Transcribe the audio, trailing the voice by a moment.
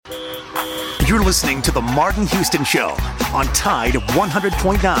You're listening to The Martin Houston Show on Tide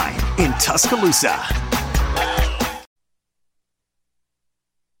 100.9 in Tuscaloosa.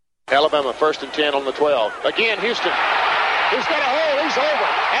 Alabama 1st and 10 on the 12. Again, Houston. He's got a hole. He's over.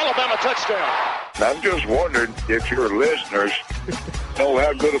 Alabama touchdown. I'm just wondering if your listeners know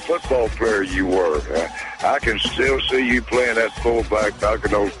how good a football player you were. I can still see you playing that fullback,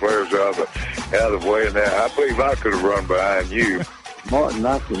 knocking those players out of the way. And I believe I could have run behind you. Martin,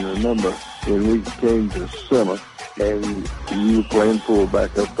 I can remember when we came to summer and you were playing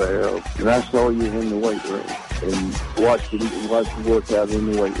fullback up there, and I saw you in the weight room and watched you work out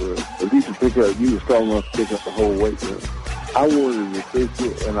in the weight room. If you could pick up, you were strong enough to pick up the whole weight room. I wanted to fix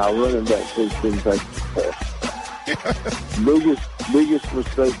it, and our running back coach didn't take it. Biggest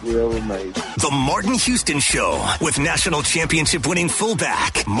mistake we ever made. The Martin Houston Show with national championship winning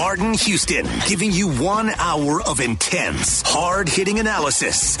fullback Martin Houston, giving you 1 hour of intense, hard-hitting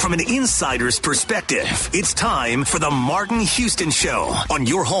analysis from an insider's perspective. It's time for the Martin Houston Show on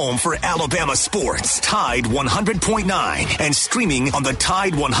your home for Alabama sports, Tide 100.9, and streaming on the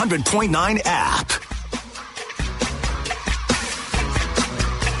Tide 100.9 app.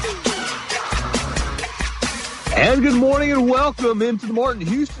 And good morning and welcome into the Martin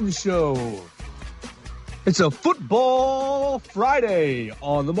Houston Show. It's a football Friday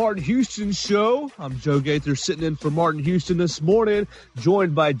on the Martin Houston Show. I'm Joe Gaither sitting in for Martin Houston this morning,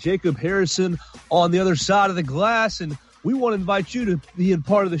 joined by Jacob Harrison on the other side of the glass. And we want to invite you to be a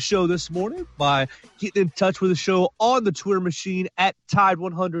part of the show this morning by getting in touch with the show on the Twitter machine at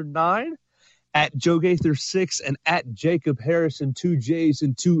Tide109. At Joe Gaither 6 and at Jacob Harrison, 2 J's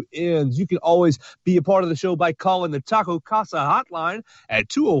and 2 N's. You can always be a part of the show by calling the Taco Casa hotline at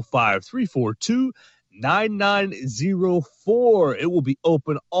 205-342-9904. It will be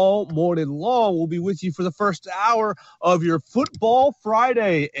open all morning long. We'll be with you for the first hour of your Football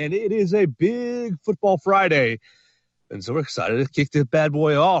Friday, and it is a big Football Friday. And so we're excited to kick this bad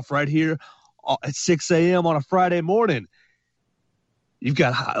boy off right here at 6 a.m. on a Friday morning. You've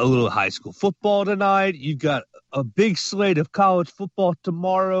got a little high school football tonight. You've got a big slate of college football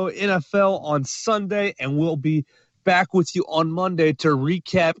tomorrow, NFL on Sunday, and we'll be back with you on Monday to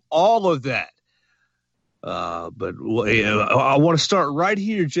recap all of that. But I want to start right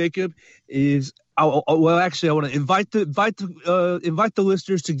here, Jacob. I want to invite the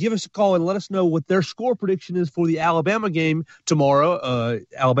listeners to give us a call and let us know what their score prediction is for the Alabama game tomorrow.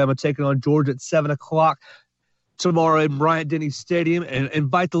 Alabama taking on Georgia at 7:00. Tomorrow in Bryant-Denny Stadium, and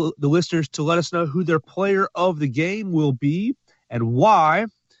invite the listeners to let us know who their player of the game will be and why.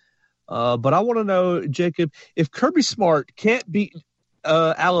 But I want to know, Jacob, if Kirby Smart can't beat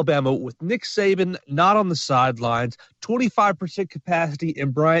Alabama with Nick Saban not on the sidelines, 25% capacity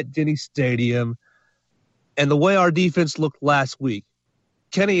in Bryant-Denny Stadium, and the way our defense looked last week,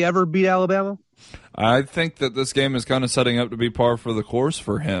 can he ever beat Alabama? I think that this game is kind of setting up to be par for the course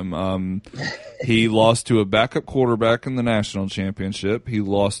for him. He lost to a backup quarterback in the national championship. He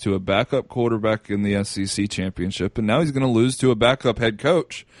lost to a backup quarterback in the SEC championship, and now he's going to lose to a backup head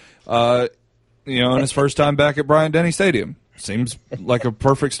coach. In his first time back at Bryant-Denny Stadium. Seems like a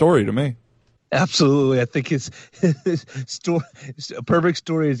perfect story to me. Absolutely. I think his story, a perfect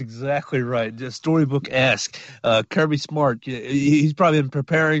story is exactly right. Just storybook-esque. Kirby Smart, he's probably been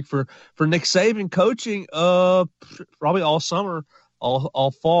preparing for Nick Saban coaching probably all summer,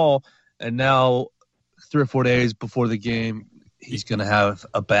 all fall, and now 3 or 4 days before the game, he's going to have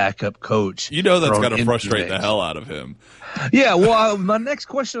a backup coach. You know that's going to frustrate the hell out of him. Yeah, well, my next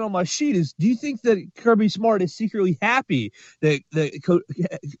question on my sheet is: do you think that Kirby Smart is secretly happy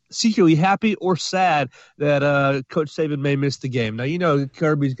or sad that Coach Saban may miss the game? Now,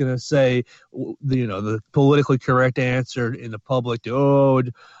 Kirby's going to say, the politically correct answer in the public.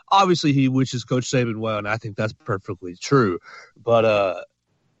 Obviously he wishes Coach Saban well, and I think that's perfectly true. But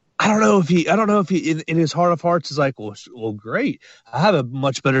I don't know if he in his heart of hearts is like, well, great. I have a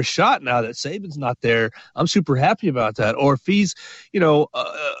much better shot now that Saban's not there. I'm super happy about that. Or if he's,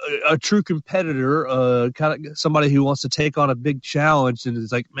 a true competitor, kind of somebody who wants to take on a big challenge and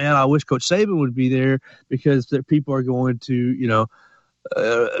is like, man, I wish Coach Saban would be there because people are going to,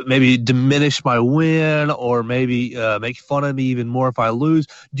 maybe diminish my win or maybe make fun of me even more if I lose.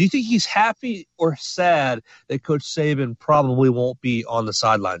 Do you think he's happy or sad that Coach Saban probably won't be on the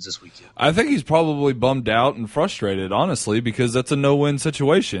sidelines this weekend? I think he's probably bummed out and frustrated, honestly, because that's a no-win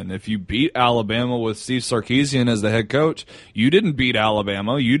situation. If you beat Alabama with Steve Sarkisian as the head coach, you didn't beat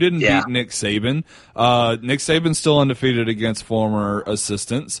Alabama. You didn't beat Nick Saban. Nick Saban's still undefeated against former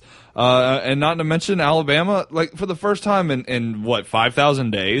assistants. And not to mention Alabama, like for the first time in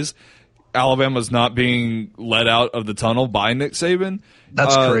 5,000 days, Alabama's not being let out of the tunnel by Nick Saban.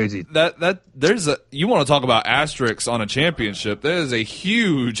 That's crazy. You want to talk about asterisks on a championship? There is a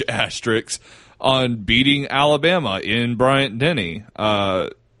huge asterisk on beating Alabama in Bryant-Denny. So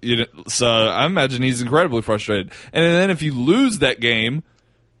I imagine he's incredibly frustrated. And then if you lose that game,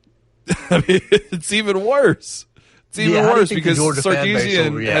 I mean, it's even worse. It's even worse because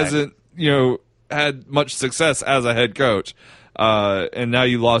Sarkisian hasn't, had much success as a head coach. And now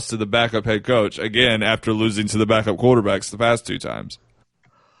you lost to the backup head coach again after losing to the backup quarterbacks the past 2 times.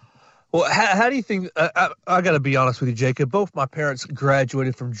 Well, how do you think? I got to be honest with you, Jacob. Both my parents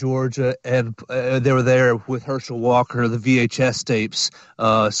graduated from Georgia, and they were there with Herschel Walker, the VHS tapes.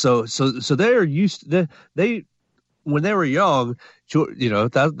 So they're used. They when they were young,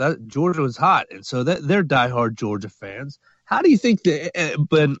 that Georgia was hot, and so they're diehard Georgia fans. How do you think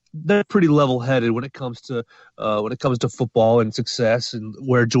but they're pretty level-headed when it comes to football and success and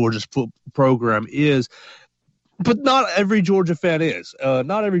where Georgia's program is. But not every Georgia fan is.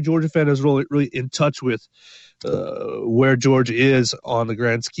 Not every Georgia fan is really in touch with where Georgia is on the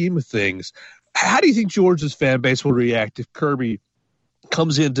grand scheme of things. How do you think Georgia's fan base will react if Kirby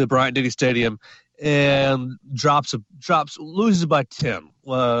comes into Bryant-Denny Stadium and loses by 10?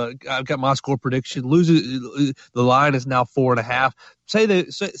 I've got my score prediction. The line is now 4.5.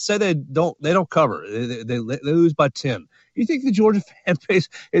 Say they don't cover. They lose by 10. You think the Georgia fan base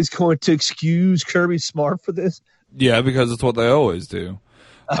is going to excuse Kirby Smart for this? Yeah, because it's what they always do.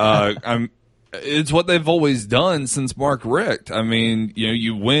 It's what they've always done since Mark Richt. I mean,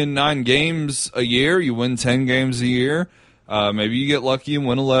 you win 9 games a year, you win 10 games a year. Maybe you get lucky and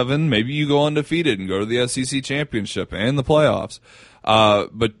win 11. Maybe you go undefeated and go to the SEC championship and the playoffs.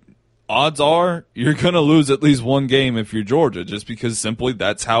 But odds are you're going to lose at least 1 game if you're Georgia, just because simply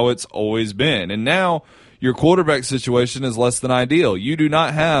that's how it's always been. And now your quarterback situation is less than ideal. You do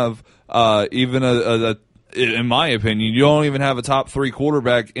not have even in my opinion, you don't even have a top 3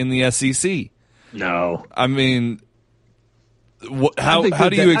 quarterback in the SEC. No. I mean, how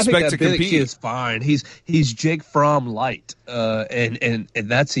do you expect to compete? Kid is fine. He's Jake Fromm light, and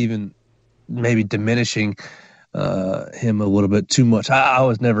that's even maybe diminishing him a little bit too much. I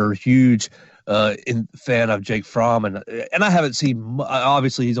was never a huge fan of Jake Fromm, and I haven't seen.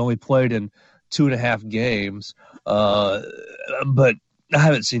 Obviously, he's only played in 2.5 games, but I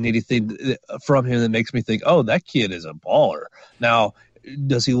haven't seen anything from him that makes me think, oh, that kid is a baller. Now,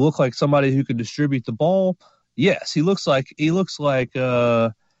 does he look like somebody who can distribute the ball? Yes, he looks like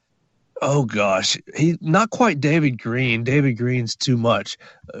oh gosh, he not quite David Green. David Green's too much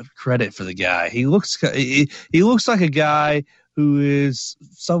credit for the guy. He looks like a guy who is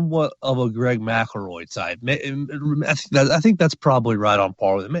somewhat of a Greg McElroy type. I think that's probably right on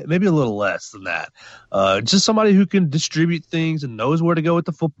par with it. Maybe a little less than that. Just somebody who can distribute things and knows where to go with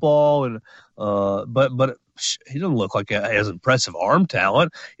the football. And but he doesn't look like he has impressive arm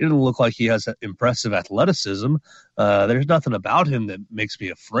talent. He doesn't look like he has impressive athleticism. There's nothing about him that makes me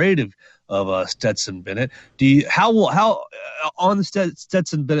afraid of Stetson Bennett. How on the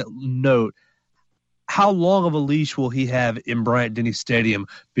Stetson Bennett note? How long of a leash will he have in Bryant-Denny Stadium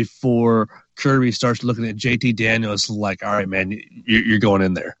before Kirby starts looking at JT Daniels like, all right, man, you're going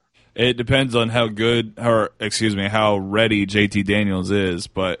in there? It depends on how ready JT Daniels is.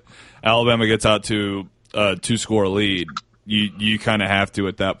 But Alabama gets out to a 2-score lead. You kind of have to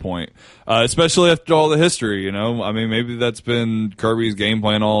at that point, especially after all the history. I mean, maybe that's been Kirby's game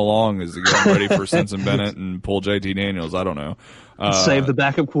plan all along, is to get ready for Stetson Bennett and pull JT Daniels. I don't know. Save the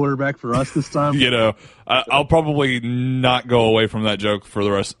backup quarterback for us this time. I'll probably not go away from that joke for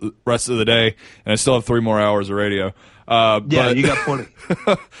the rest of the day, and I still have 3 more hours of radio. But, you got plenty.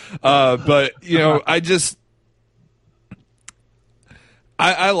 But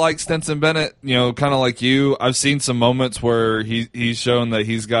I like Stetson Bennett. Kind of like you. I've seen some moments where he's shown that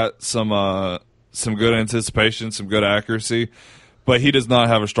he's got some good anticipation, some good accuracy. But he does not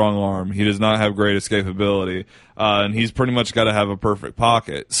have a strong arm. He does not have great escapability. And he's pretty much got to have a perfect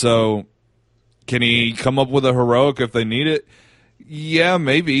pocket. So can he come up with a heroic if they need it? Yeah,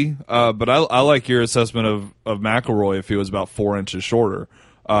 maybe. But I like your assessment of McElroy if he was about 4 inches shorter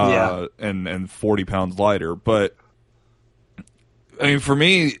and 40 pounds lighter. But, I mean, for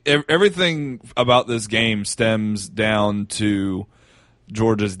me, everything about this game stems down to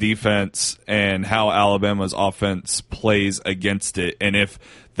Georgia's defense and how Alabama's offense plays against it. And if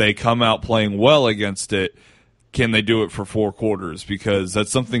they come out playing well against it, can they do it for 4 quarters? Because that's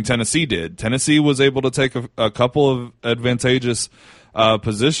something Tennessee did. Tennessee was able to take a couple of advantageous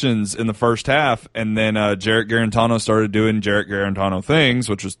positions in the first half, and then Jarrett Garantano started doing Jarrett Garantano things,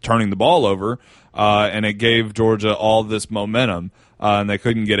 which was turning the ball over, and it gave Georgia all this momentum. and they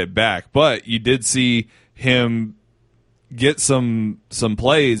couldn't get it back. But you did see him get some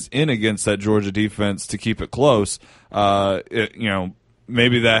plays in against that Georgia defense to keep it close.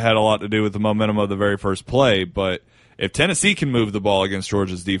 Maybe that had a lot to do with the momentum of the very first play, but if Tennessee can move the ball against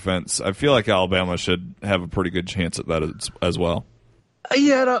Georgia's defense, I feel like Alabama should have a pretty good chance at that as well.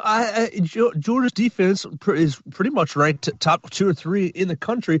 Georgia's defense is pretty much ranked top 2 or 3 in the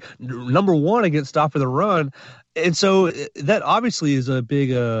country, number 1 against stopping the run, and so that obviously is a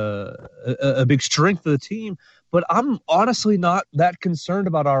big strength of the team. But I'm honestly not that concerned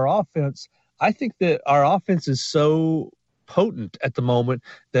about our offense. I think that our offense is so potent at the moment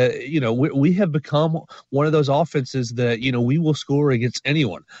that we have become one of those offenses that we will score against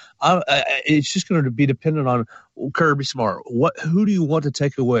anyone. It's just going to be dependent on Kirby Smart. Who do you want to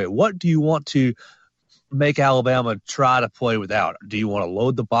take away? What do you want to make Alabama try to play without? Do you want to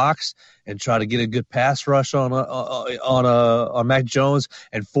load the box and try to get a good pass rush on Mac Jones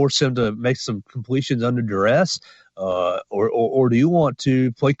and force him to make some completions under duress? Or do you want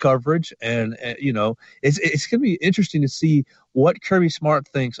to play coverage? And it's going to be interesting to see what Kirby Smart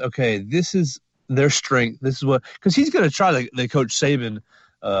thinks. Okay, this is their strength. This is what, because he's going to try the Coach Saban.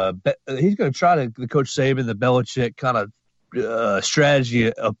 He's going to try the Coach Saban, the Belichick kind of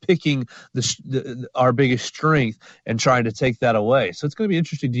strategy of picking our biggest strength and trying to take that away. So it's going to be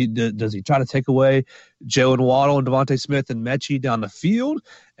interesting. Does he try to take away Jalen Waddle and Devontae Smith and Mechie down the field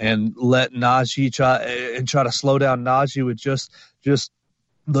and let Najee try to slow down Najee with just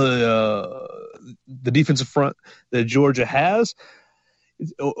the defensive front that Georgia has?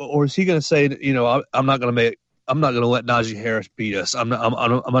 Or is he going to say, I'm not going to let Najee Harris beat us. I'm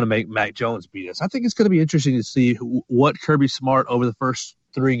going to make Mac Jones beat us. I think it's going to be interesting to see what Kirby Smart over the first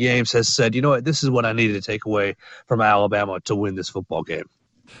 3 games has said. You know what? This is what I needed to take away from Alabama to win this football game.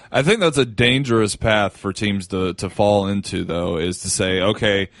 I think that's a dangerous path for teams to fall into, though, is to say,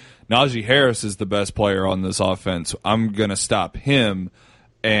 okay, Najee Harris is the best player on this offense. I'm going to stop him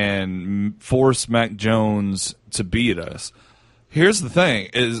and force Mac Jones to beat us. Here's the thing: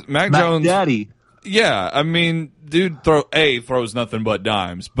 is Mac Jones, Daddy? Yeah, I mean, dude throws nothing but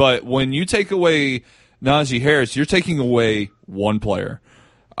dimes. But when you take away Najee Harris, you're taking away one player.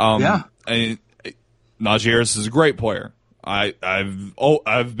 And Najee Harris is a great player.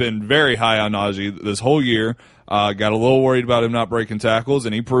 I've been very high on Najee this whole year. Got a little worried about him not breaking tackles,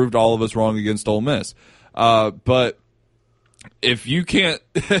 and he proved all of us wrong against Ole Miss. But if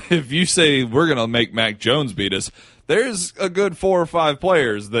you say we're going to make Mac Jones beat us, there's a good 4 or 5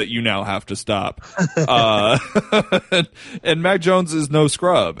 players that you now have to stop. And Mac Jones is no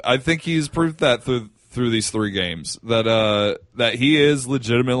scrub. I think he's proved that through these 3 games that he is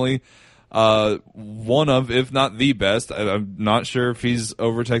legitimately one of, if not the best. I'm not sure if he's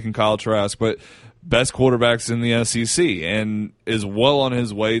overtaken Kyle Trask, but best quarterbacks in the SEC, and is well on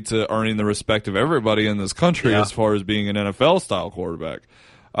his way to earning the respect of everybody in this country as far as being an NFL-style quarterback.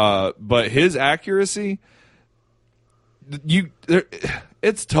 But his accuracy,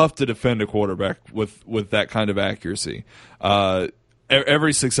 it's tough to defend a quarterback with that kind of accuracy.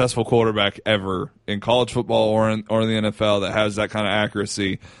 Every successful quarterback ever in college football or in the NFL that has that kind of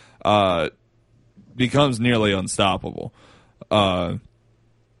accuracy becomes nearly unstoppable.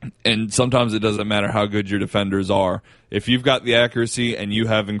 And sometimes it doesn't matter how good your defenders are. If you've got the accuracy and you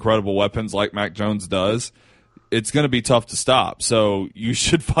have incredible weapons like Mac Jones does, it's going to be tough to stop. So you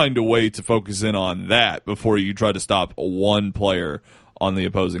should find a way to focus in on that before you try to stop one player on the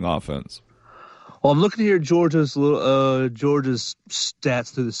opposing offense. Well, I'm looking here at Georgia's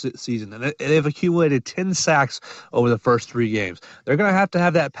stats through the season, and they've accumulated 10 sacks over the first 3 games. They're going to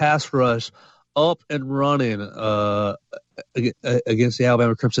have that pass rush up and running against the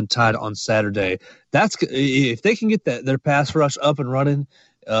Alabama Crimson Tide on Saturday. That's if they can get their pass rush up and running,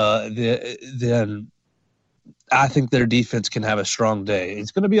 then I think their defense can have a strong day.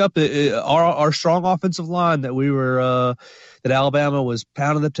 It's going to be up to our strong offensive line that that Alabama was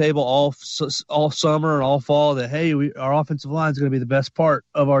pounding the table all summer and all fall. That our offensive line is going to be the best part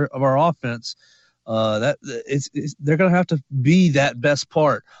of our offense. They're going to have to be that best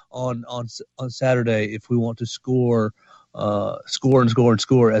part on Saturday if we want to score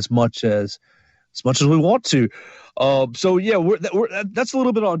as much as we want to. That's a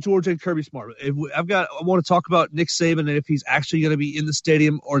little bit on Georgia and Kirby Smart. I want to talk about Nick Saban and if he's actually going to be in the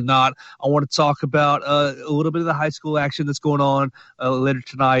stadium or not. I want to talk about a little bit of the high school action that's going on later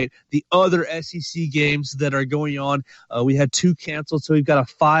tonight. The other SEC games that are going on. We had 2 canceled, so we've got a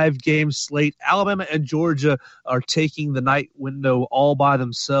 5-game slate. Alabama and Georgia are taking the night window all by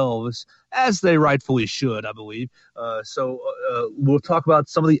themselves, as they rightfully should, I believe. So we'll talk about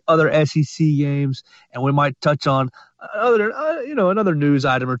some of the other SEC games, and we might touch on another news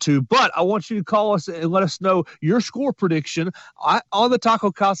item or two. But I want you to call us and let us know your score prediction on the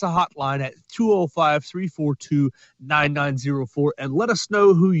Taco Casa hotline at 205-342-9904, and let us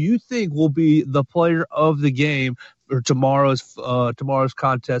know who you think will be the player of the game for tomorrow's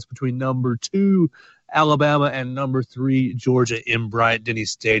contest between number 2 Alabama and number 3 Georgia in Bryant-Denny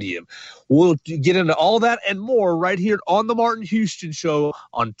Stadium. We'll get into all that and more right here on the Martin Houston Show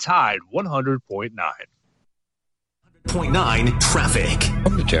on Tide 100.9. 0.9 traffic.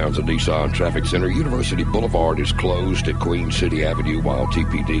 From the Townsend Nissan Traffic Center, University Boulevard is closed at Queen City Avenue while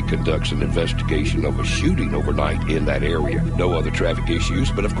TPD conducts an investigation of a shooting overnight in that area. No other traffic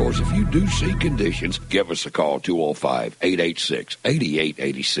issues, but of course, if you do see conditions, give us a call,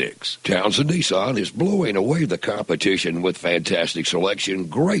 205-886-8886. Townsend Nissan is blowing away the competition with fantastic selection,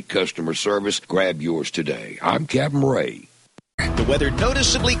 great customer service. Grab yours today. I'm Captain Ray. The weather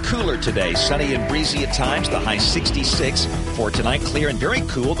noticeably cooler today. Sunny and breezy at times. The high 66. For tonight, clear and very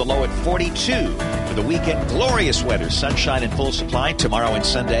cool. The low at 42. For the weekend, glorious weather. Sunshine in full supply tomorrow and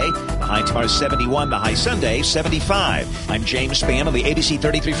Sunday. The high tomorrow 71. The high Sunday 75. I'm James Spann on the ABC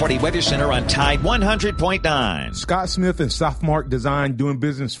 3340 Weather Center on Tide 100.9. Scott Smith and Southmark Design, doing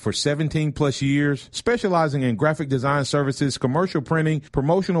business for 17 plus years, specializing in graphic design services, commercial printing,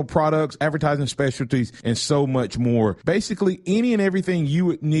 promotional products, advertising specialties, and so much more. Basically, any and everything you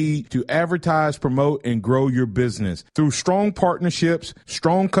would need to advertise, promote, and grow your business. Through strong partnerships,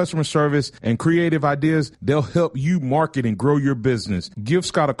 strong customer service, and creative ideas, they'll help you market and grow your business. Give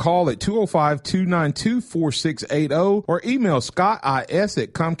Scott a call at 205-292-4680 or email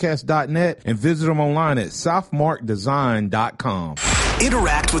scottis@comcast.net and visit them online at southmarkdesign.com.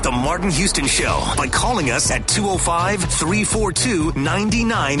 Interact with the Martin Houston Show by calling us at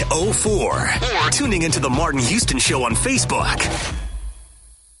 205-342-9904 or tuning into the Martin Houston Show on Facebook.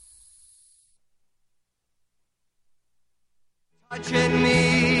 Touching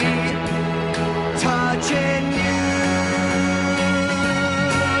me, touching you,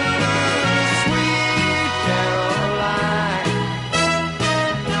 sweet Caroline.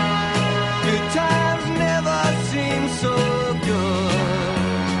 Good times never seem so good.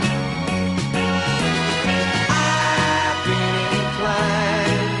 I've been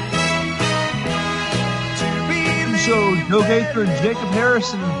inclined to believe. So Joe Gaither and Jacob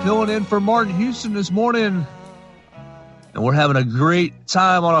Harrison filling in for Martin Houston this morning. And we're having a great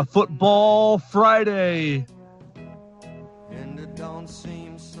time on a football Friday.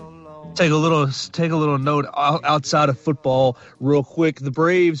 Take a little note outside of football real quick. The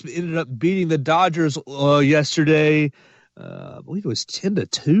Braves ended up beating the Dodgers yesterday. I believe it was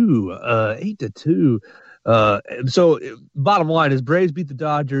 10-2, 8-2. So bottom line is Braves beat the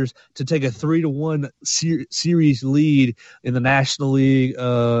Dodgers to take a 3-1 series lead in the National League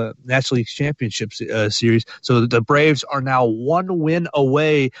Championship series. So the Braves are now 1 win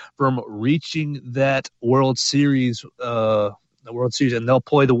away from reaching that World Series, and they'll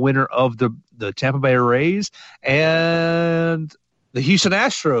play the winner of the Tampa Bay Rays and the Houston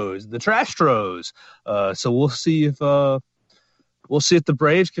Astros, the Trastros. So we'll see if the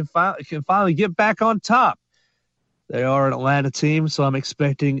Braves can finally get back on top. They are an Atlanta team, so I'm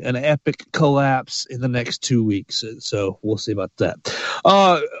expecting an epic collapse in the next 2 weeks. So we'll see about that.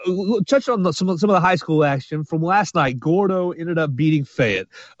 Touch on some of the high school action from last night. Gordo ended up beating Fayette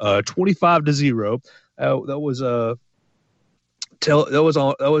 25-0. That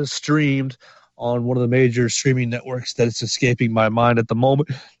was streamed on one of the major streaming networks that it's escaping my mind at the moment.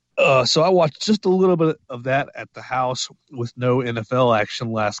 So I watched just a little bit of that at the house with no NFL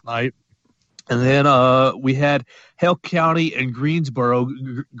action last night. And then we had Hale County and Greensboro.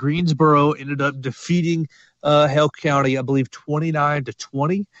 Greensboro ended up defeating Hale County, I believe,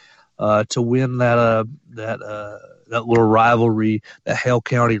 29-20 to win that little rivalry, that Hale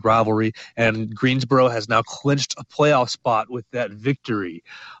County rivalry. And Greensboro has now clinched a playoff spot with that victory.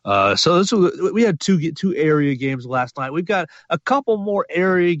 We had two area games last night. We've got a couple more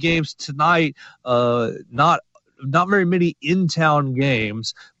area games tonight. Not very many in-town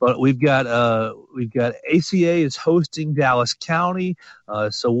games, but we've got ACA is hosting Dallas County,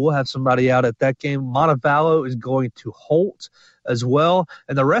 so we'll have somebody out at that game. Montevallo is going to Holt as well,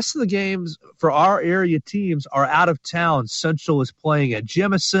 and the rest of the games for our area teams are out of town. Central is playing at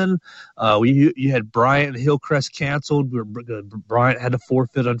Jemison. You had Bryant and Hillcrest canceled. Bryant had to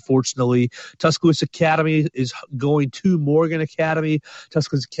forfeit, unfortunately. Tuscaloosa Academy is going to Morgan Academy.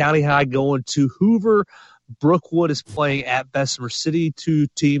 Tuscaloosa County High going to Hoover. Brookwood is playing at Bessemer City, two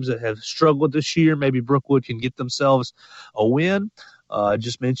teams that have struggled this year. Maybe Brookwood can get themselves a win.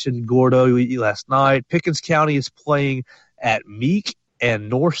 Just mentioned Gordo last night. Pickens County is playing at Meek,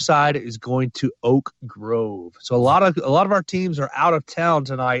 and Northside is going to Oak Grove. So a lot of our teams are out of town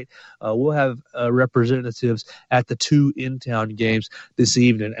tonight. We'll have representatives at the 2 in-town games this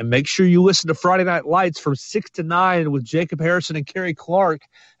evening. And make sure you listen to Friday Night Lights from 6 to 9 with Jacob Harrison and Kerry Clark,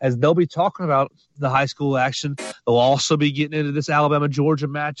 as they'll be talking about the high school action. They'll also be getting into this Alabama-Georgia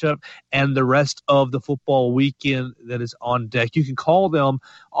matchup and the rest of the football weekend that is on deck. You can call them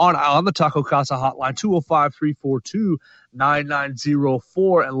on the Taco Casa hotline,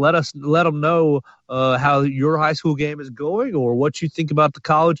 205-342-9904, and let them know how your high school game is going, or what you think about the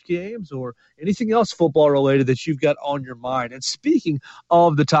college games, or anything else football related that you've got on your mind. And speaking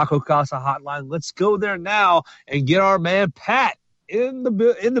of the Taco Casa hotline, let's go there now and get our man Pat in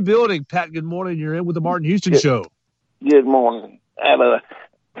the building. Pat, good morning. You're in with the Martin Houston Show. Good morning.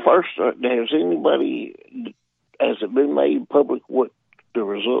 First, has it been made public what the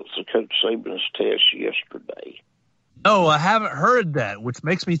results of Coach Saban's test yesterday? No, I haven't heard that, which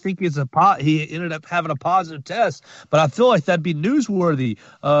makes me think he ended up having a positive test. But I feel like that'd be newsworthy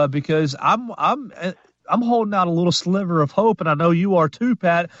because I'm holding out a little sliver of hope, and I know you are too,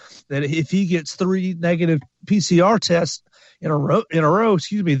 Pat, that if he gets 3 negative PCR tests in a row,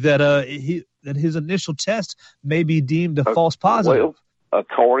 that his initial test may be deemed a false positive. Well,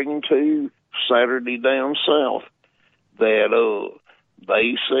 according to Saturday Down South, that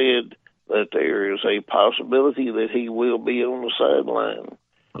they said that there is a possibility that he will be on the sideline.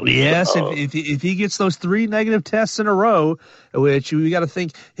 Yes, if he gets those 3 negative tests in a row, which we got to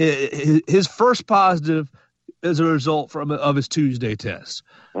think his first positive is a result of his Tuesday test.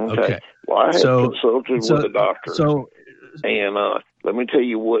 Okay. Well, I have consulted with a doctor. And let me tell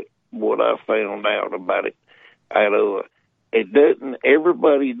you what I found out about it.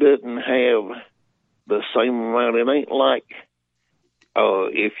 Everybody doesn't have the same amount. It ain't like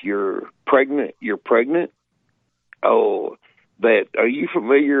if you're pregnant, you're pregnant. Are you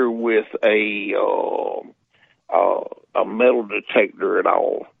familiar with a metal detector at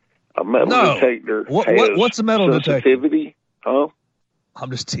all? A metal detector. What's a metal sensitivity? Huh? I'm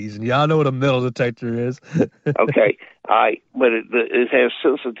just teasing you. I know what a metal detector is. Okay, but it has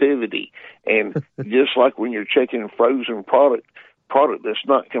sensitivity, and just like when you're checking frozen product that's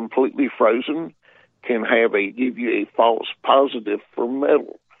not completely frozen can give you a false positive for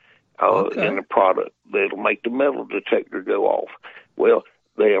metal in the product that'll make the metal detector go off. Well,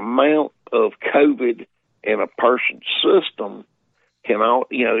 the amount of COVID in a person's system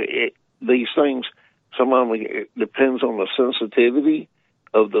these things. Some of them, it depends on the sensitivity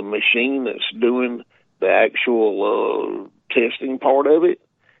of the machine that's doing the actual testing part of it,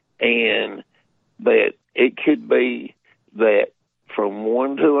 and that it could be that from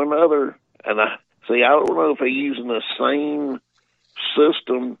one to another. And I don't know if they're using the same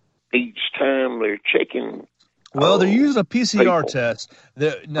system each time they're checking. Well, they're using a PCR test.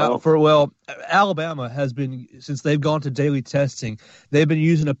 Alabama has been, since they've gone to daily testing, they've been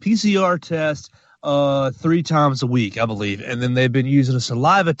using a PCR test 3 times a week, I believe, and then they've been using a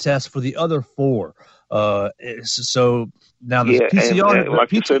saliva test for the other 4. So now the PCR,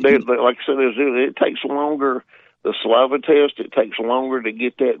 like I said, it takes longer. The saliva test, it takes longer to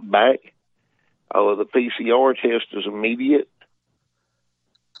get that back. The PCR test is immediate,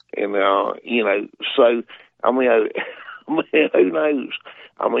 and so who knows?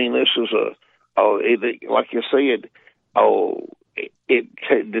 I mean, this is like you said, it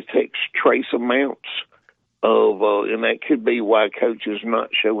detects trace amounts of, and that could be why Coach is not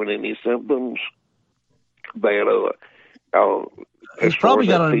showing any symptoms. That he's probably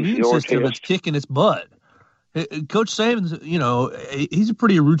got an immune system that's kicking its butt. Coach Saban's, he's a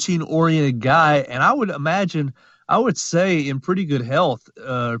pretty routine-oriented guy, and I would say in pretty good health,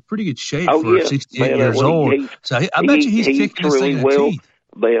 pretty good shape for 68 years old. So I bet you he's kicking this thing in the teeth.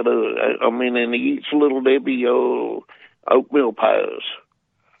 And he eats Little Debbie oatmeal pies.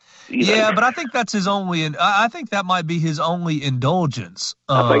 But I think that's his only. I think that might be his only indulgence.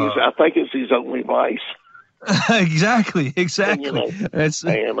 I think it's his only vice. Exactly. And so, and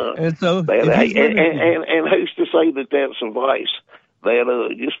who's to say that that's a vice?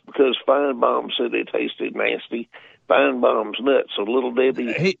 That just because Feinbaum said it tasted nasty, Feinbaum's nuts, a Little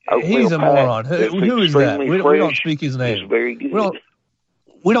Debbie. He's a moron. Who is that? We don't speak his name. It's very good.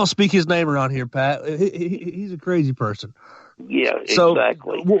 We don't speak his name around here, Pat. He's a crazy person. Yeah,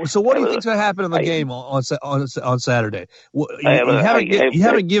 exactly. So what do you think's going to happen in the game on Saturday? You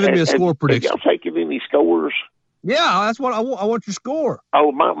haven't given me a score prediction. Y'all taking any scores? Yeah, that's what I want. I want your score.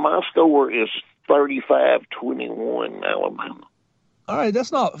 Oh, my score is 35-21 Alabama. All right,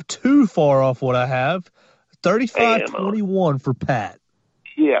 that's not too far off what I have. 35-21 for Pat.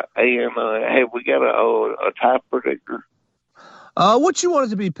 Yeah, and have we got a tie predictor? What you want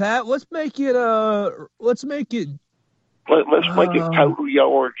it to be, Pat? Let's make it. Let's make it total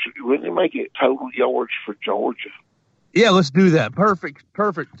yards. Let me make it total yards for Georgia. Yeah, let's do that. Perfect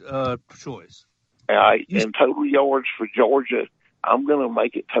choice. All right, and total yards for Georgia, I'm going to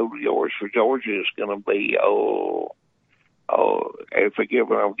make it total yards for Georgia is going to be, if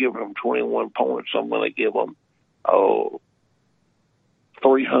I'm giving them 21 points, I'm going to give them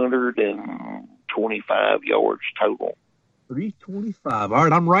 325 yards total. 325. All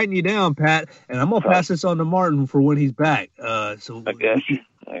right, I'm writing you down, Pat, and I'm going to pass this on to Martin for when he's back. So I got you.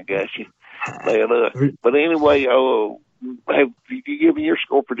 But anyway, have you given your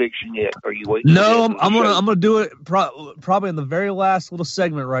score prediction yet? Are you waiting? No, I'm gonna do it probably in the very last little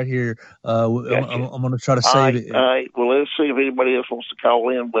segment right here. I'm gonna try to save it. All right. Well, let's see if anybody else wants to call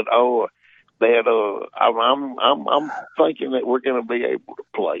in. But I'm thinking that we're going to be able to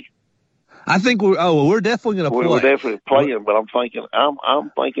play. I think we're definitely going to play. We're definitely playing, but I'm thinking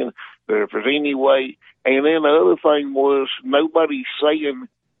that if there's any way. And then the other thing was nobody's saying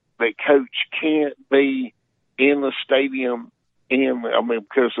that Coach can't be in the stadium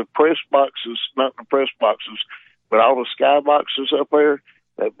because the press boxes, not the press boxes, but all the sky boxes up there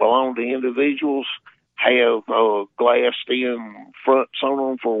that belong to individuals have glassed in fronts on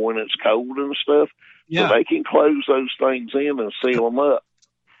them for when it's cold and stuff. Yeah. So they can close those things in and seal them up.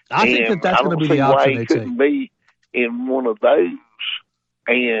 I think that's going to be the option they take. I don't see why he couldn't be in one of those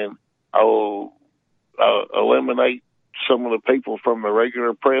and eliminate some of the people from the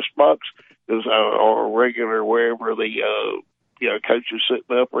regular press box or regular wherever the coaches sit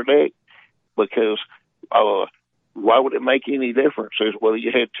in the upper deck, because why would it make any difference as whether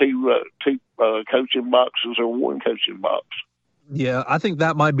you had two coaching boxes or one coaching box? Yeah, I think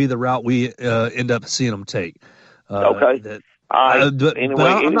that might be the route we end up seeing them take. Okay. Anyway,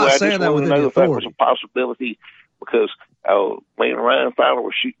 I'm not saying that with any authority. If that was a possibility, because me and Ryan Fowler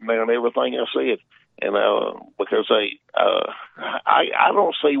were shooting down everything I said, and because I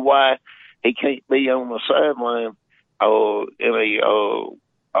don't see why he can't be on the sideline in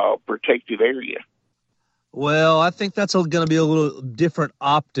a protected area. Well, I think that's going to be a little different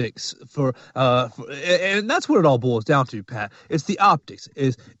optics and that's what it all boils down to, Pat. It's the optics.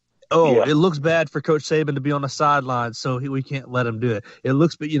 It looks bad for Coach Saban to be on the sideline, so we can't let him do it. It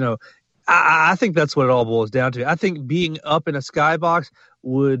looks, but I think that's what it all boils down to. I think being up in a skybox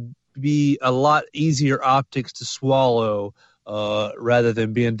would be a lot easier optics to swallow rather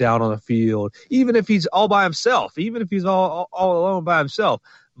than being down on the field, even if he's all by himself, even if he's all alone by himself.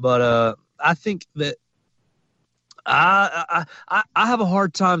 But I think that I have a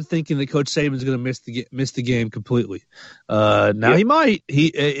hard time thinking that Coach Saban's going to miss the game completely. Now he might.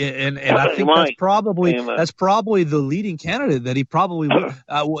 And I think that's probably the leading candidate that he probably would.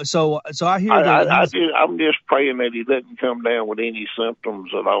 So I hear that. I'm just praying that he doesn't come down with any symptoms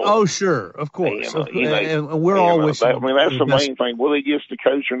at all. Oh, sure, of course. And we're all wishing. That's the main thing. Whether he gets the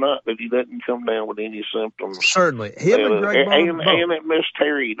coach or not, that he doesn't come down with any symptoms. Certainly, him and Greg and that Miss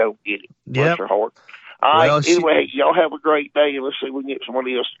Terry don't get it. Bless her heart. All right. Anyway, y'all have a great day, and let's see if we can get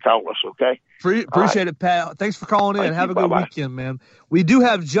somebody else to call us, okay? Appreciate it, Pat. Thanks for calling in. Have a good weekend, man. We do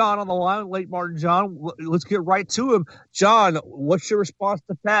have John on the line, late Martin John. Let's get right to him. John, what's your response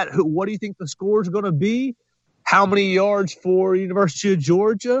to Pat? What do you think the score is going to be? How many yards for University of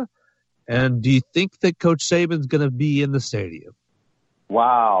Georgia? And do you think that Coach Saban's going to be in the stadium?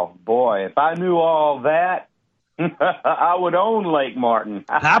 Wow, boy, if I knew all that, I would own Lake Martin.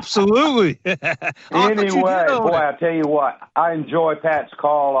 Absolutely. Anyway, boy, I tell you what, I enjoy Pat's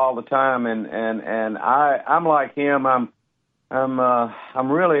call all the time, and I'm like him. I'm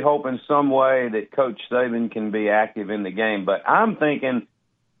really hoping some way that Coach Saban can be active in the game. But I'm thinking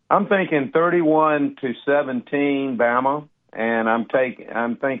 31-17 Bama, and I'm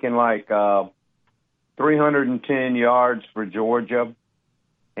thinking like 310 yards for Georgia,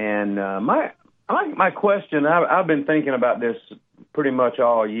 and my question, I've been thinking about this pretty much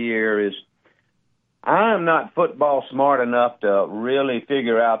all year, is I'm not football smart enough to really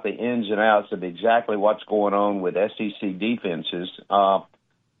figure out the ins and outs of exactly what's going on with SEC defenses. I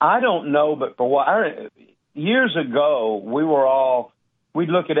don't know, but years ago, we'd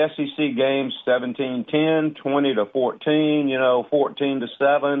look at SEC games 17-10, 20-14,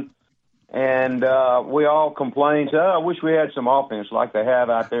 14-7. And we all complained, I wish we had some offense like they have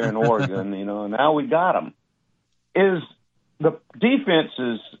out there in Oregon, and now we got them. Is the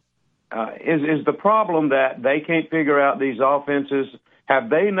defenses, is the problem that they can't figure out these offenses? Have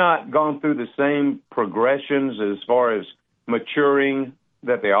they not gone through the same progressions as far as maturing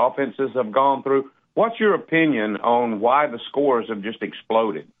that the offenses have gone through? What's your opinion on why the scores have just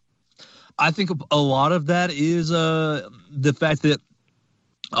exploded? I think a lot of that is the fact that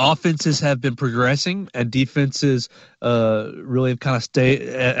offenses have been progressing and defenses really have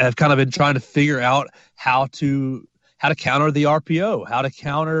kind of been trying to figure out how to counter the RPO, how to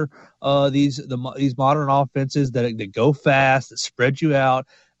counter these modern offenses that go fast, that spread you out.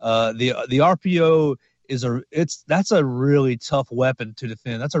 The RPO that's a really tough weapon to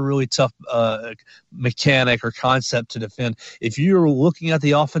defend. That's a really tough mechanic or concept to defend. If you're looking at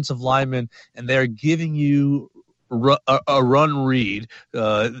the offensive lineman and they're giving you a run read,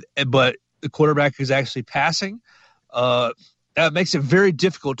 but the quarterback is actually passing, that makes it very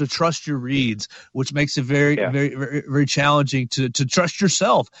difficult to trust your reads, which makes it very, very, very, very challenging to trust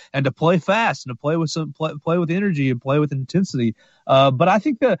yourself and to play fast and to play with energy and play with intensity. But I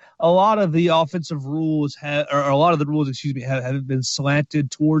think that a lot of the offensive rules have been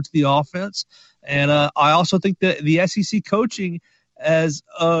slanted towards the offense, and I also think that the SEC coaching has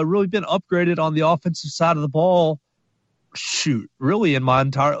really been upgraded on the offensive side of the ball. Really in my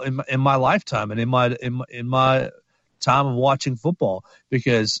lifetime and in my time of watching football,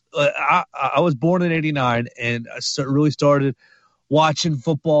 because I was born in '89 and I really started watching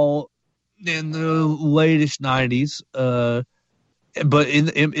football in the latest '90s. But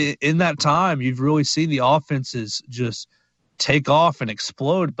in that time, you've really seen the offenses just take off and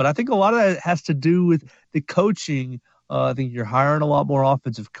explode. But I think a lot of that has to do with the coaching. I think you're hiring a lot more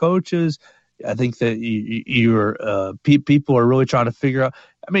offensive coaches. I think that people are really trying to figure out.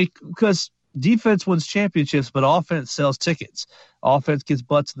 I mean, because defense wins championships, but offense sells tickets. Offense gets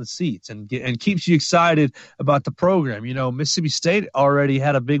butts in the seats and keeps you excited about the program. You know, Mississippi State already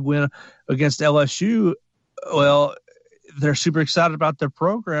had a big win against LSU. Well, they're super excited about their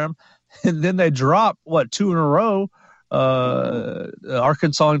program, and then they drop 2 in a row,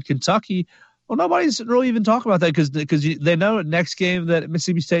 Arkansas and Kentucky. Well, nobody's really even talking about that because they know next game that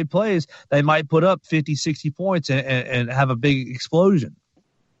Mississippi State plays, they might put up 50, 60 points and have a big explosion.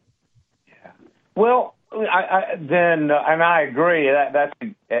 Yeah. Well, I agree.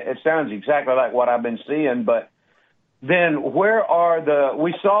 It sounds exactly like what I've been seeing. But then where are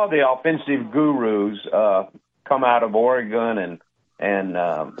we saw the offensive gurus come out of Oregon and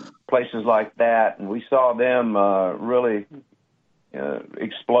places like that, and we saw them really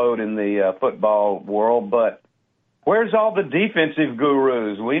explode in the football world. But where's all the defensive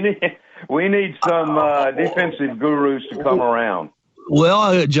gurus? We need some defensive gurus to come around.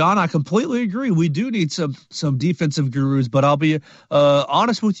 Well, John, I completely agree. We do need some defensive gurus, but I'll be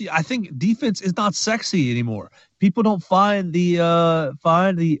honest with you. I think defense is not sexy anymore. People don't find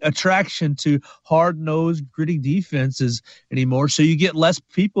the attraction to hard-nosed, gritty defenses anymore. So you get less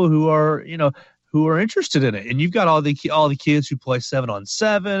people who are interested in it. And you've got all the kids who play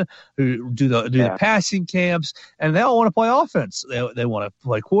 7-on-7, who do the passing camps, and they all want to play offense. They want to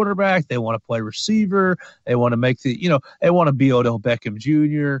play quarterback, they want to play receiver, they want to they want to be Odell Beckham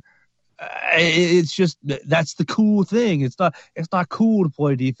Jr. It's just that's the cool thing. It's not cool to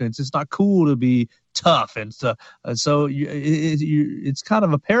play defense. It's not cool to be tough and stuff. So it's kind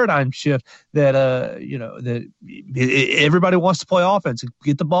of a paradigm shift that everybody wants to play offense.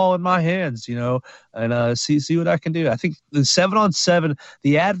 Get the ball in my hands, and see what I can do. I think the 7-on-7,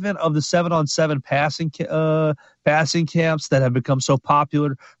 the advent of the 7-on-7 passing camps that have become so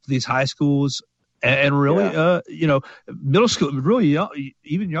popular for these high schools. And really, middle school, really young,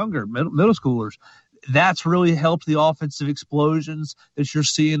 even younger middle schoolers, that's really helped the offensive explosions that you're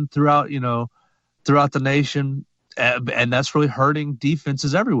seeing throughout the nation, and that's really hurting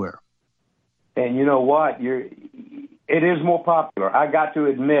defenses everywhere. And you know what? It is more popular. I got to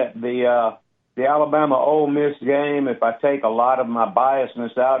admit, the Alabama Ole Miss game, if I take a lot of my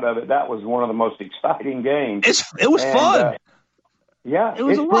biasness out of it, that was one of the most exciting games. It was fun. Yeah, it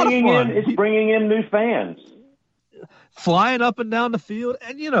was a lot of fun. It's bringing in new fans. Flying up and down the field.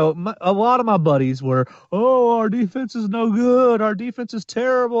 And, a lot of my buddies were, our defense is no good. Our defense is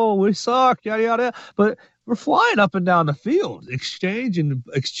terrible. We suck, yada, yada. But we're flying up and down the field, exchanging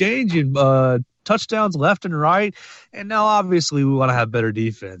touchdowns left and right. And now, obviously, we want to have better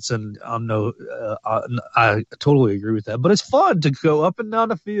defense. And I totally agree with that. But it's fun to go up and down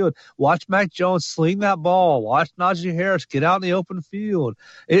the field, watch Mac Jones sling that ball, watch Najee Harris get out in the open field.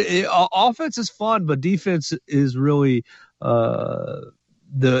 Offense is fun, but defense is really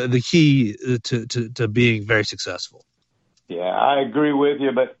the key to being very successful. Yeah, I agree with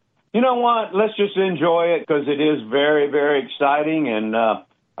you. But you know what? Let's just enjoy it because it is very, very exciting. And I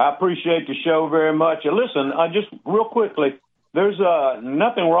appreciate the show very much. And listen, just real quickly, There's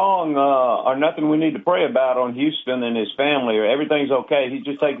nothing wrong or nothing we need to pray about on Houston and his family, or everything's okay. He's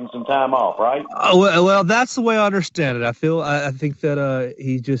just taking some time off, right? Well, that's the way I understand it. I think that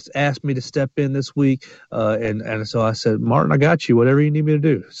he just asked me to step in this week, and so I said, Martin, I got you. Whatever you need me to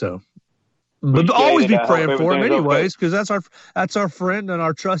do. So, but always be praying for him, anyways, because that's our friend and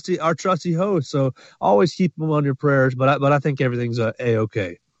our trusty host. So always keep him on your prayers. But I think everything's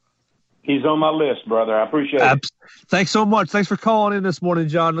a-okay. He's on my list, brother. I appreciate it. Thanks so much. Thanks for calling in this morning,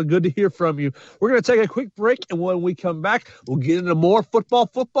 John. Good to hear from you. We're going to take a quick break, and when we come back, we'll get into more football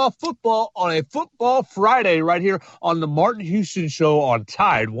on a Football Friday right here on the Martin Houston Show on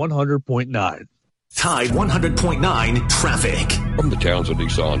Tide 100.9. Tide 100.9 traffic. From the Townsend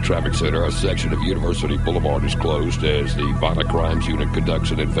Nissan Traffic Center, a section of University Boulevard is closed as the Violent Crimes Unit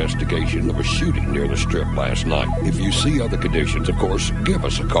conducts an investigation of a shooting near the Strip last night. If you see other conditions, of course, give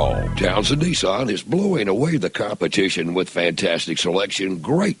us a call. Townsend Nissan is blowing away the competition with fantastic selection,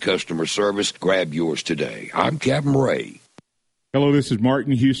 great customer service. Grab yours today. I'm Captain Ray. Hello, this is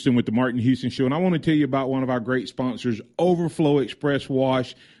Martin Houston with the Martin Houston Show, and I want to tell you about one of our great sponsors, Overflow Express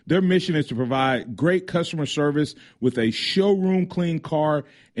Wash. Their mission is to provide great customer service with a showroom clean car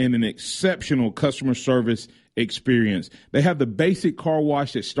and an exceptional customer service experience. They have the basic car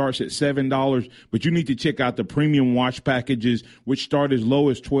wash that starts at $7, but you need to check out the premium wash packages, which start as low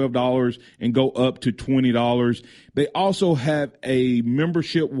as $12 and go up to $20. They also have a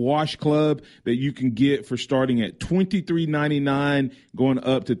membership wash club that you can get for starting at $23.99, going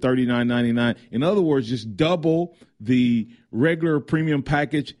up to $39.99. In other words, just double the regular premium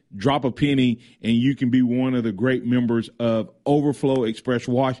package, drop a penny, and you can be one of the great members of Overflow Express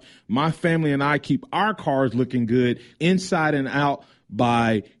Wash. My family and I keep our cars looking good inside and out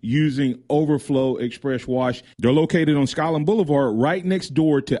by using Overflow Express Wash. They're located on Skyland Boulevard right next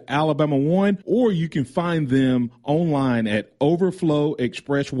door to Alabama 1, or you can find them online at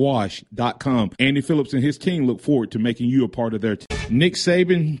overflowexpresswash.com. Andy Phillips and his team look forward to making you a part of their team. Nick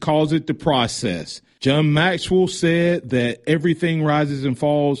Saban calls it the process. John Maxwell said that everything rises and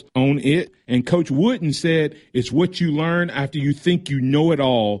falls on it. And Coach Wooden said it's what you learn after you think you know it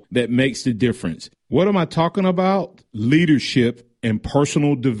all that makes the difference. What am I talking about? Leadership and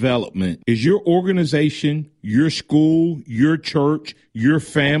personal development. Is your organization, your school, your church, your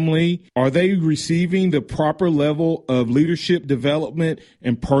family, are they receiving the proper level of leadership development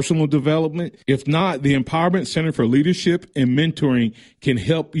and personal development? If not, the Empowerment Center for Leadership and Mentoring can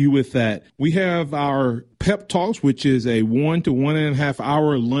help you with that. We have our Pep Talks, which is a 1 to 1.5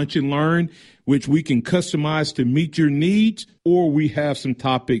 hour lunch and learn, which we can customize to meet your needs, or we have some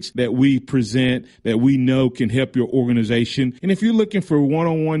topics that we present that we know can help your organization. And if you're looking for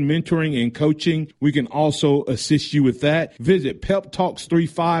one-on-one mentoring and coaching, we can also assist you with that. Visit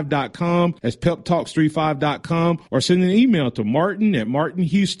peptalks35.com. That's peptalks35.com, or send an email to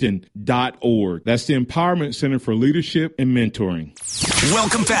martin@martinhouston.org. That's the Empowerment Center for Leadership and Mentoring.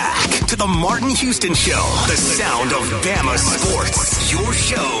 Welcome back to the Martin Houston Show, the sound of Bama sports. Your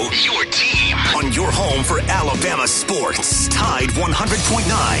show, your team, on your home for Alabama sports. Tide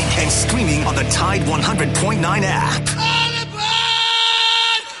 100.9 and streaming on the Tide 100.9 app.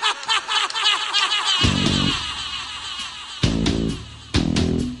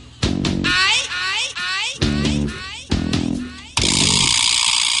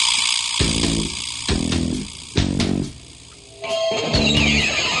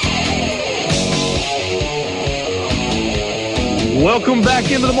 Welcome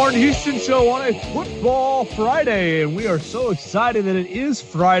back into the Martin Houston Show on a Football Friday, and we are so excited that it is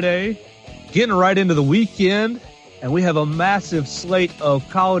Friday, getting right into the weekend, and we have a massive slate of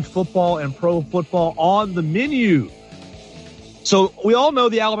college football and pro football on the menu. So we all know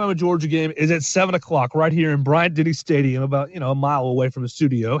the Alabama-Georgia game is at 7 o'clock right here in Bryant-Denny Stadium, about a mile away from the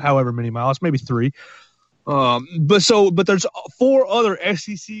studio, however many miles, maybe 3. But there's 4 other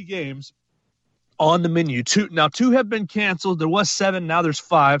SEC games on the menu. 2 have been canceled. There was 7, now there's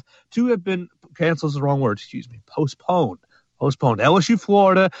 5. 2 have been canceled is the wrong word, postponed. LSU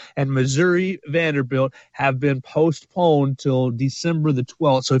Florida and Missouri Vanderbilt have been postponed till December the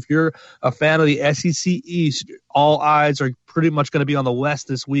 12th. So if you're a fan of the SEC East, all eyes are pretty much going to be on the West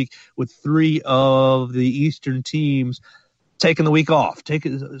this week, with 3 of the Eastern teams taking the week off.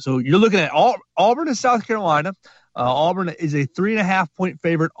 So you're looking at Auburn and South Carolina. Auburn is a 3.5-point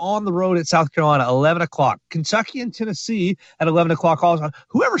favorite on the road at South Carolina, 11 o'clock. Kentucky and Tennessee at 11 o'clock also.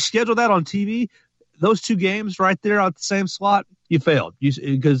 Whoever scheduled that on TV, those 2 games right there at the same slot, you failed.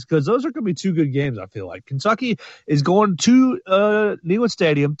 Because those are going to be 2 good games, I feel like. Kentucky is going to Neyland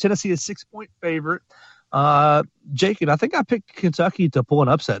Stadium. Tennessee is 6-point favorite. Jake, and I think I picked Kentucky to pull an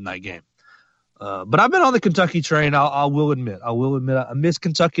upset in that game. But I've been on the Kentucky train. I will admit. I missed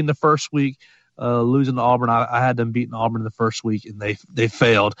Kentucky in the first week, losing to Auburn. I had them beating Auburn in the first week, and they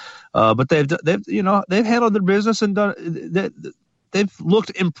failed. But they've handled their business and done. They've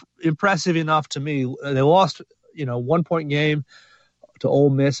looked impressive enough to me. They lost 1-point game to Ole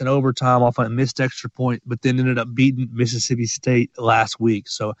Miss in overtime off a missed extra point, but then ended up beating Mississippi State last week.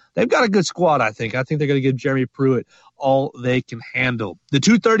 So they've got a good squad, I think. I think they're going to give Jeremy Pruitt all they can handle. The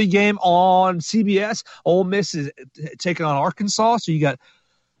 2:30 game on CBS, Ole Miss is taking on Arkansas. So you got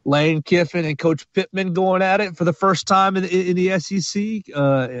Lane Kiffin and Coach Pittman going at it for the first time in the SEC.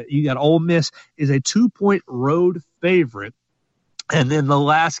 You got Ole Miss is a 2-point road favorite. And then the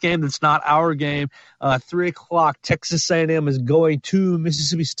last game that's not our game, 3 o'clock, Texas A&M is going to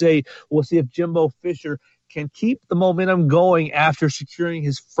Mississippi State. We'll see if Jimbo Fisher can keep the momentum going after securing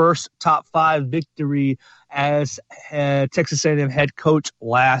his first top 5 victory as Texas A&M head coach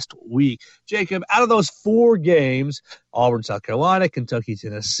last week. Jacob, out of those 4 games, Auburn, South Carolina, Kentucky,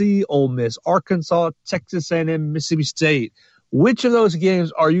 Tennessee, Ole Miss, Arkansas, Texas A&M, Mississippi State, which of those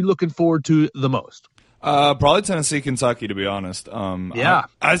games are you looking forward to the most? Probably Tennessee, Kentucky, to be honest. Yeah.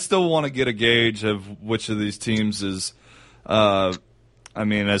 I still want to get a gauge of which of these teams is,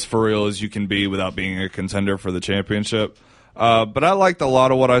 as for real as you can be without being a contender for the championship. But I liked a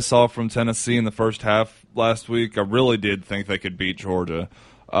lot of what I saw from Tennessee in the first half last week. I really did think they could beat Georgia.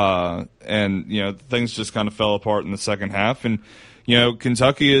 Things just kind of fell apart in the second half. And,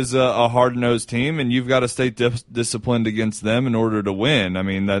 Kentucky is a hard-nosed team, and you've got to stay disciplined against them in order to win. I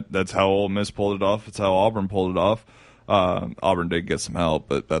mean, that's how Ole Miss pulled it off. It's how Auburn pulled it off. Auburn did get some help,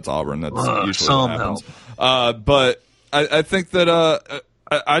 but that's Auburn. That's usually what happens. But I think that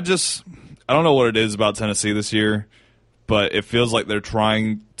I don't know what it is about Tennessee this year, but it feels like they're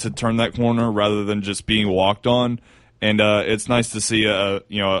trying to turn that corner rather than just being walked on. And it's nice to see a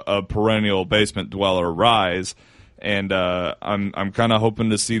perennial basement dweller rise. And I'm kind of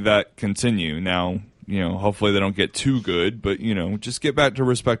hoping to see that continue. Now, hopefully they don't get too good, but, just get back to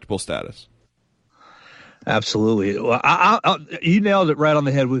respectable status. Absolutely. Well, you nailed it right on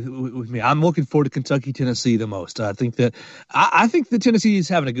the head with me. I'm looking forward to Kentucky, Tennessee the most. I think that Tennessee is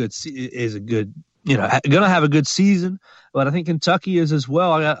having going to have a good season, but I think Kentucky is as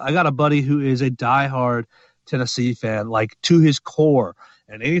well. I got a buddy who is a diehard Tennessee fan, like to his core.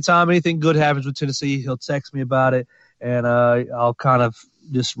 And anytime anything good happens with Tennessee, he'll text me about it, and I'll kind of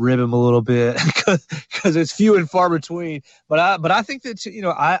just rib him a little bit because it's few and far between. But I think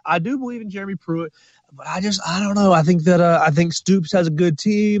that I do believe in Jeremy Pruitt, but I don't know. I think that I think Stoops has a good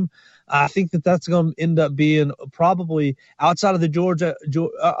team. I think that that's going to end up being probably outside of the Georgia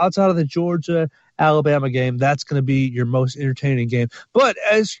Alabama game. That's going to be your most entertaining game. But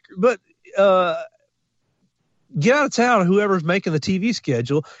get out of town, whoever's making the TV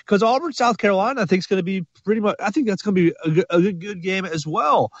schedule, because Auburn, South Carolina, I think is going to be I think that's going to be a good game as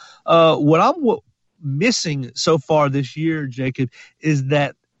well. What I'm missing so far this year, Jacob, is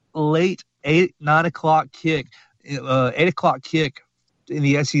that late 9 o'clock kick, 8 o'clock kick in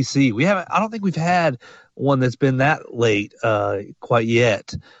the SEC. I don't think we've had one that's been that late quite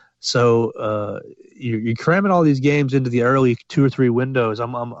yet. So you're cramming all these games into the early 2 or 3 windows.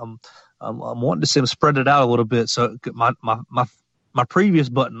 I'm wanting to see them spread it out a little bit. So my previous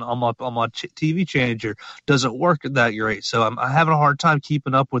button on my TV changer doesn't work that great. So I'm having a hard time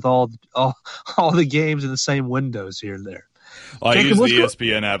keeping up with all the games in the same windows here and there. Well, I use the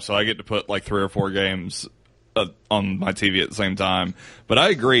ESPN app, so I get to put like 3 or 4 games on my TV at the same time. But I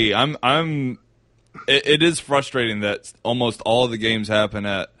agree. It is frustrating that almost all of the games happen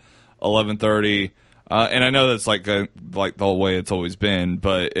at 11:30. And I know that's like the whole way it's always been,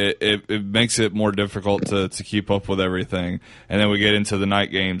 but it makes it more difficult to keep up with everything. And then we get into the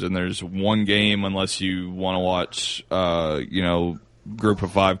night games, and there's one game unless you want to watch, group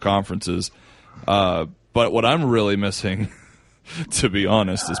of 5 conferences. But what I'm really missing, to be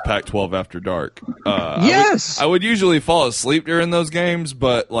honest, is Pac-12 After Dark. Yes! I would usually fall asleep during those games,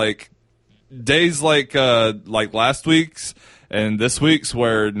 but days like last week's and this week's,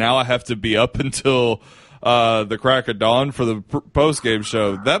 where now I have to be up until the crack of dawn for the post-game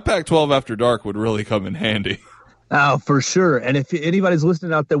show, that Pac-12 After Dark would really come in handy. Oh, for sure. And if anybody's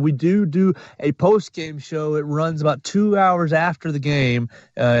listening out there, we do a post-game show. It runs about 2 hours after the game.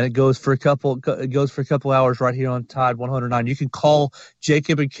 It goes for a couple hours right here on Tide 109. You can call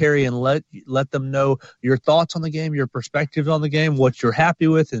Jacob and Carrie and let them know your thoughts on the game, your perspectives on the game, what you're happy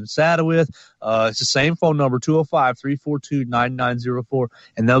with and sad with. It's the same phone number, 205-342-9904,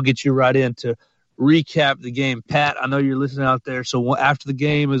 and they'll get you right in to recap the game. Pat, I know you're listening out there, so after the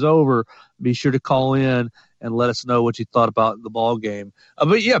game is over, be sure to call in and let us know what you thought about the ball game.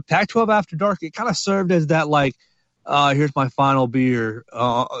 But yeah, Pac-12 After Dark, it kind of served as that here's my final beer,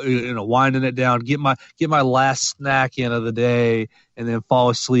 winding it down, get my last snack in of the day, and then fall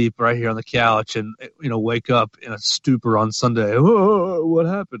asleep right here on the couch, and wake up in a stupor on Sunday. Oh, what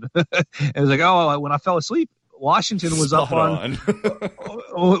happened? And it's like, when I fell asleep, Washington was up on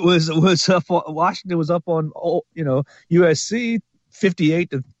Washington was up on USC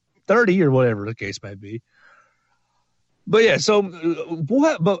 58-30 or whatever the case may be. But yeah, so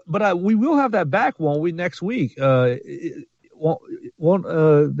we will have that back, won't we, next week? Won't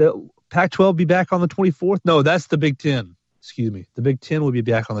the Pac-12 be back on the 24th? No, that's the Big Ten. Excuse me. The Big Ten will be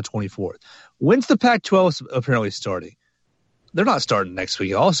back on the 24th. When's the Pac-12 apparently starting? They're not starting next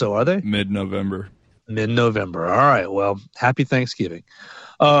week also, are they? Mid-November. Mid-November. All right. Well, happy Thanksgiving.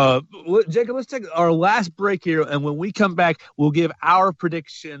 Jacob, let's take our last break here, and when we come back, we'll give our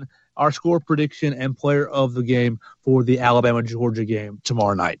score prediction and player of the game for the Alabama-Georgia game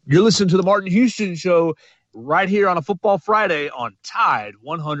tomorrow night. You're listening to the Martin Houston Show right here on a Football Friday on Tide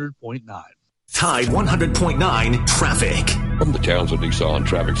 100.9. Tide 100.9 traffic. From the Townsend Nissan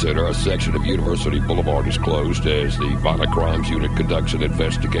Traffic Center, a section of University Boulevard is closed as the Violent Crimes Unit conducts an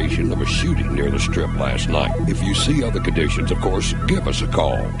investigation of a shooting near the Strip last night. If you see other conditions, of course, give us a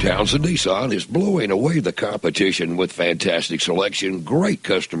call. Townsend Nissan is blowing away the competition with fantastic selection, great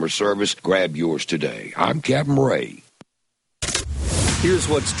customer service. Grab yours today. I'm Captain Ray. Here's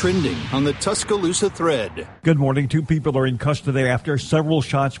what's trending on the Tuscaloosa thread. Good morning. 2 people are in custody after several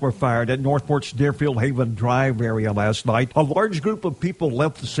shots were fired at Northport's Deerfield Haven Drive area last night. A large group of people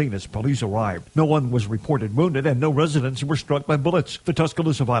left the scene as police arrived. No one was reported wounded and no residents were struck by bullets. The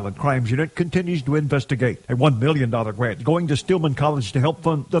Tuscaloosa Violent Crimes Unit continues to investigate. A $1 million grant going to Stillman College to help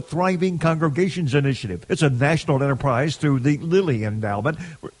fund the Thriving Congregations Initiative. It's a national enterprise through the Lilly Endowment,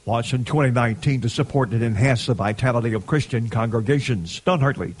 launched in 2019 to support and enhance the vitality of Christian congregations. Don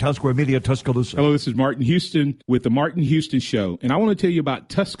Hartley, Town Square Media, Tuscaloosa. Hello, this is Martin Houston with the Martin Houston Show, and I want to tell you about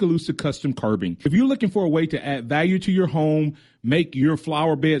Tuscaloosa Custom Curbing. If you're looking for a way to add value to your home, make your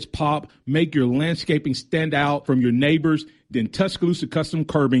flower beds pop, make your landscaping stand out from your neighbors, then Tuscaloosa Custom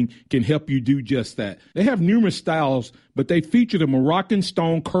Curbing can help you do just that. They have numerous styles, but they feature the Moroccan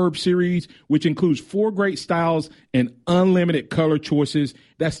Stone Curb series, which includes 4 great styles and unlimited color choices.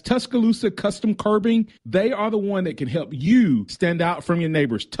 That's Tuscaloosa Custom Curbing. They are the one that can help you stand out from your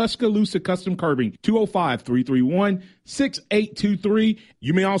neighbors. Tuscaloosa Custom Curbing, 205-331-6823.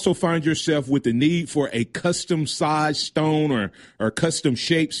 You may also find yourself with the need for a custom size stone or custom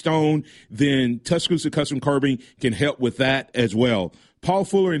shaped stone. Then Tuscaloosa Custom Curbing can help with that as well. Paul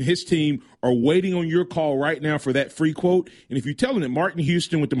Fuller and his team are waiting on your call right now for that free quote. And if you tell them that Martin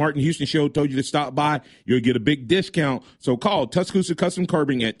Houston with the Martin Houston Show told you to stop by, you'll get a big discount. So call Tuscaloosa Custom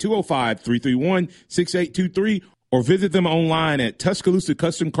Curbing at 205-331-6823 or visit them online at Tuscaloosa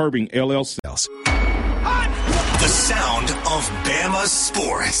Custom Curbing LLC. The sound of Bama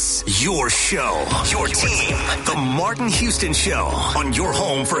sports. Your show, your team. The Martin Houston Show on your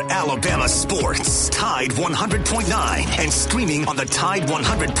home for Alabama sports. Tide 100.9 and streaming on the Tide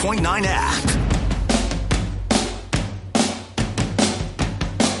 100.9 app.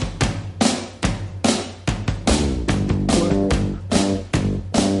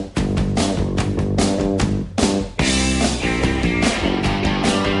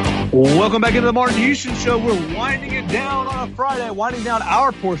 Welcome back into the Martin Houston Show. We're winding it down on a Friday, winding down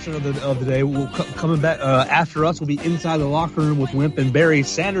our portion of the day. We'll coming back after us. We'll be inside the locker room with Wimp and Barry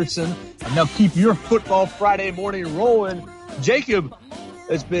Sanderson. And now keep your Football Friday morning rolling. Jacob,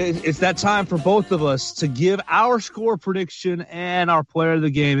 it's that time for both of us to give our score prediction and our player of the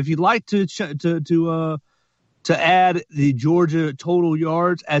game. If you'd like to add the Georgia total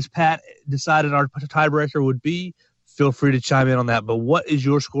yards, as Pat decided our tiebreaker would be, feel free to chime in on that. But what is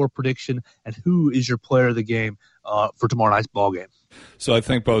your score prediction, and who is your player of the game for tomorrow night's ball game? So I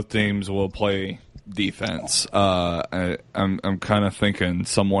think both teams will play defense. I'm kind of thinking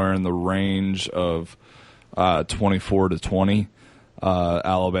somewhere in the range of 24-20.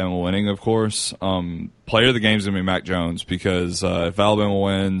 Alabama winning, of course. Player of the game is going to be Mac Jones, because if Alabama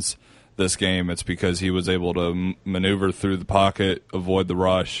wins this game, it's because he was able to maneuver through the pocket, avoid the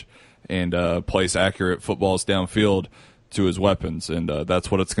rush, and place accurate footballs downfield to his weapons. And that's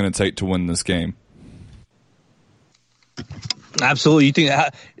what it's going to take to win this game. Absolutely. You think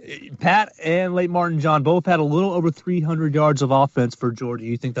Pat and Late Martin John both had a little over 300 yards of offense for Georgia?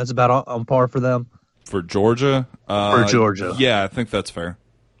 You think that's about on par for them? For Georgia? For Georgia. Yeah, I think that's fair.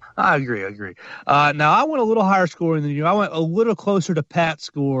 I agree. Now, I went a little higher scoring than you. I went a little closer to Pat's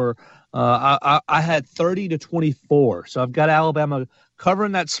score. I had 30-24. So I've got Alabama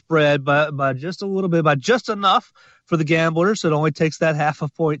covering that spread by just a little bit, by just enough for the gamblers. It only takes that half a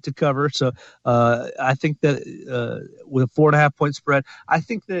point to cover. So I think that with a 4.5-point spread, I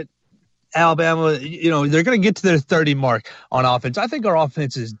think that Alabama, they're going to get to their 30 mark on offense. I think our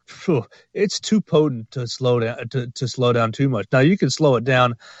offense is it's too potent to slow down to slow down too much. Now you can slow it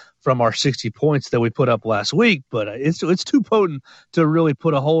down from our 60 points that we put up last week, but it's too potent to really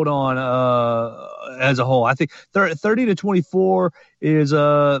put a hold on as a whole. I think 30-24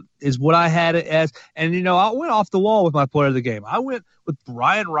 is what I had it as. And, I went off the wall with my player of the game. I went with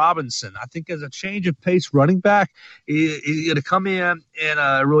Brian Robinson. I think as a change of pace running back, he's going to come in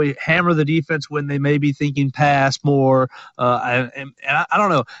and really hammer the defense when they may be thinking pass more. And I don't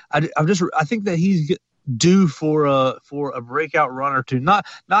know. I think that he's due for a breakout run or two. Not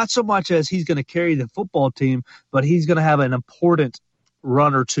so much as he's going to carry the football team, but he's going to have an important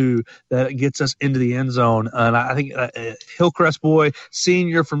run or two that gets us into the end zone. And I think Hillcrest boy,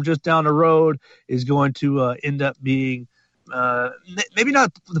 senior from just down the road, is going to end up being maybe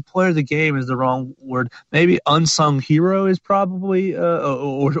not the player of the game is the wrong word. Maybe unsung hero is probably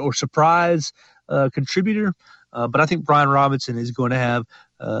or surprise contributor. But I think Brian Robinson is going to have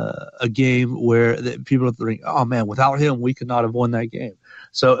a game where people are thinking, oh, man, without him, we could not have won that game.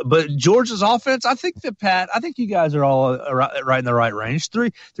 So, but Georgia's offense, I think that, Pat, I think you guys are all right in the right range.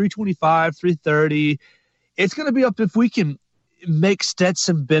 325, 330. It's going to be up if we can make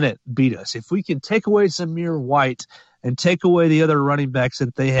Stetson Bennett beat us. If we can take away Zamir White and take away the other running backs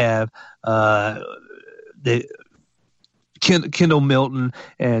that they have, Kendall Milton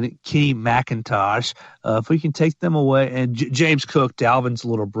and Kenny McIntosh, if we can take them away, and James Cook, Dalvin's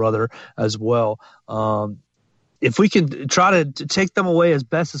little brother as well, if we can try to take them away as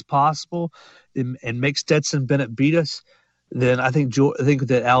best as possible and make Stetson Bennett beat us, then I think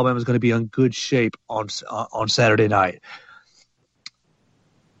that Alabama is going to be in good shape on Saturday night.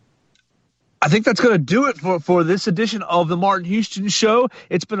 I think that's going to do it for this edition of the Martin Houston Show.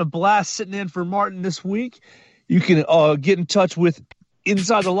 It's been a blast sitting in for Martin this week. You can get in touch with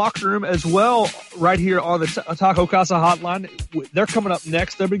Inside the Locker Room as well right here on the Taco Casa hotline. They're coming up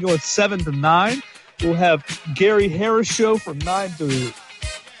next. They'll be going 7 to 9. We'll have Gary Harris Show from 9 to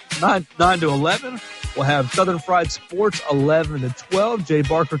 11. We'll have Southern Fried Sports 11 to 12. Jay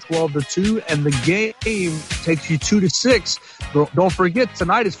Barker 12 to 2. And the game takes you 2 to 6. Don't forget,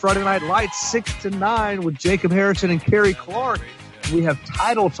 tonight is Friday Night Lights 6 to 9 with Jacob Harrison and Kerry Clark. We have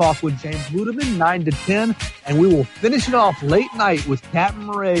Title Talk with James Ludeman, 9 to 10, and we will finish it off late night with Captain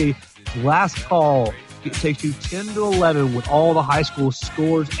Ray. Last call. It takes you 10 to 11 with all the high school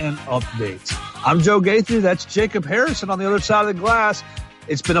scores and updates. I'm Joe Gaither. That's Jacob Harrison on the other side of the glass.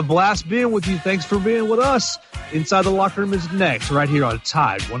 It's been a blast being with you. Thanks for being with us. Inside the Locker Room is next, right here on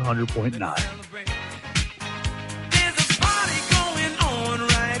Tide 100.9. There's a party going on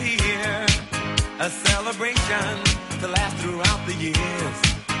right here, a celebration to last throughout the years.